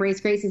lot of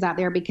Embrace Graces out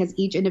there because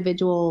each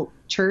individual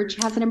church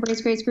has an Embrace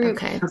Grace group.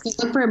 Okay.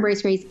 So look for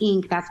Embrace Grace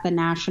Inc. That's the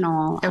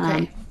national.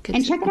 Okay.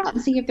 And check it out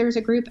and see if there's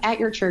a group at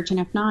your church. And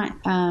if not,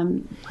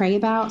 pray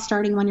about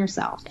starting one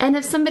yourself. And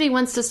if somebody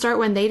wants to start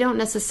one, they don't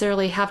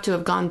necessarily have to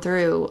have gone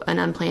through an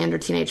unplanned or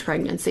teenage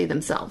pregnancy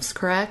themselves,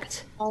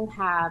 correct? We all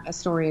have a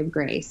story of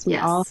grace. We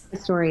Yes. all have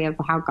a story of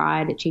how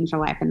God changed our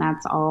life, and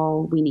that's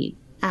all we need.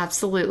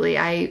 Absolutely.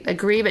 I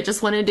agree, but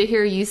just wanted to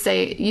hear you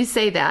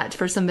say that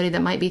for somebody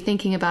that might be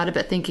thinking about it,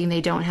 but thinking they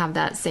don't have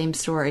that same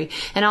story.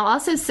 And I'll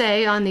also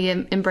say on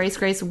the Embrace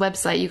Grace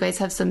website, you guys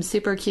have some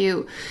super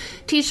cute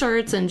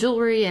t-shirts and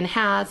jewelry and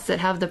hats that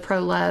have the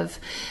pro-love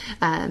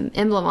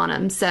emblem on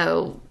them.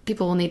 So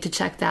people will need to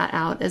check that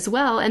out as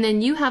well. And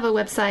then you have a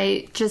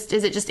website,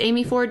 is it just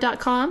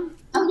amyford.com?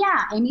 Oh,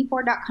 yeah,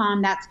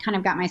 amyford.com. That's kind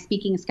of got my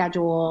speaking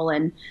schedule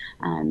and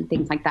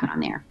things like that on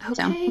there.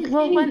 Okay.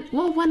 So.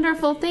 Well,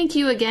 wonderful. Thank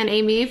you again,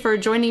 Amy, for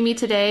joining me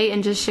today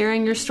and just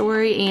sharing your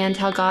story and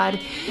how God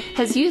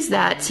has used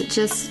that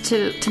just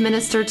to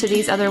minister to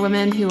these other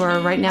women who are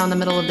right now in the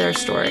middle of their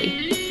story.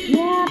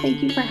 Yeah,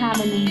 thank you for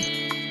having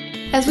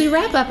me. As we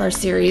wrap up our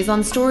series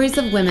on stories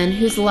of women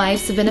whose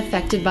lives have been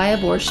affected by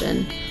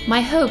abortion,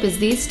 my hope is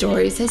these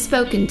stories have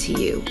spoken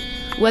to you.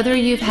 Whether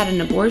you've had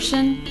an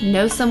abortion,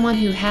 know someone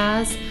who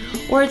has,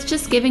 or it's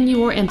just giving you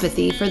more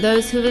empathy for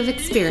those who have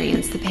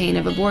experienced the pain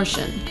of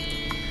abortion.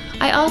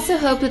 I also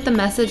hope that the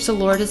message the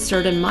Lord has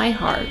stirred in my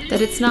heart, that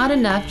it's not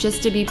enough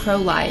just to be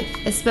pro-life,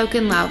 has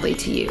spoken loudly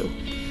to you.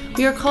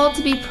 We are called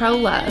to be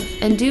pro-love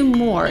and do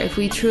more if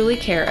we truly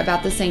care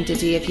about the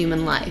sanctity of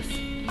human life.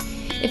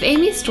 If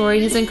Amy's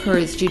story has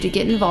encouraged you to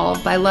get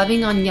involved by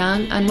loving on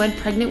young, unwed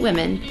pregnant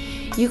women,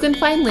 you can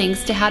find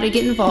links to how to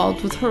get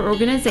involved with her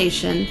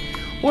organization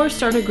or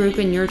start a group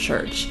in your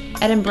church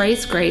at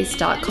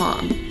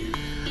embracegrace.com.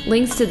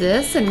 Links to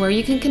this and where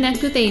you can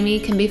connect with Amy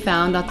can be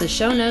found on the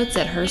show notes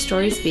at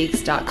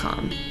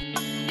herstoryspeaks.com.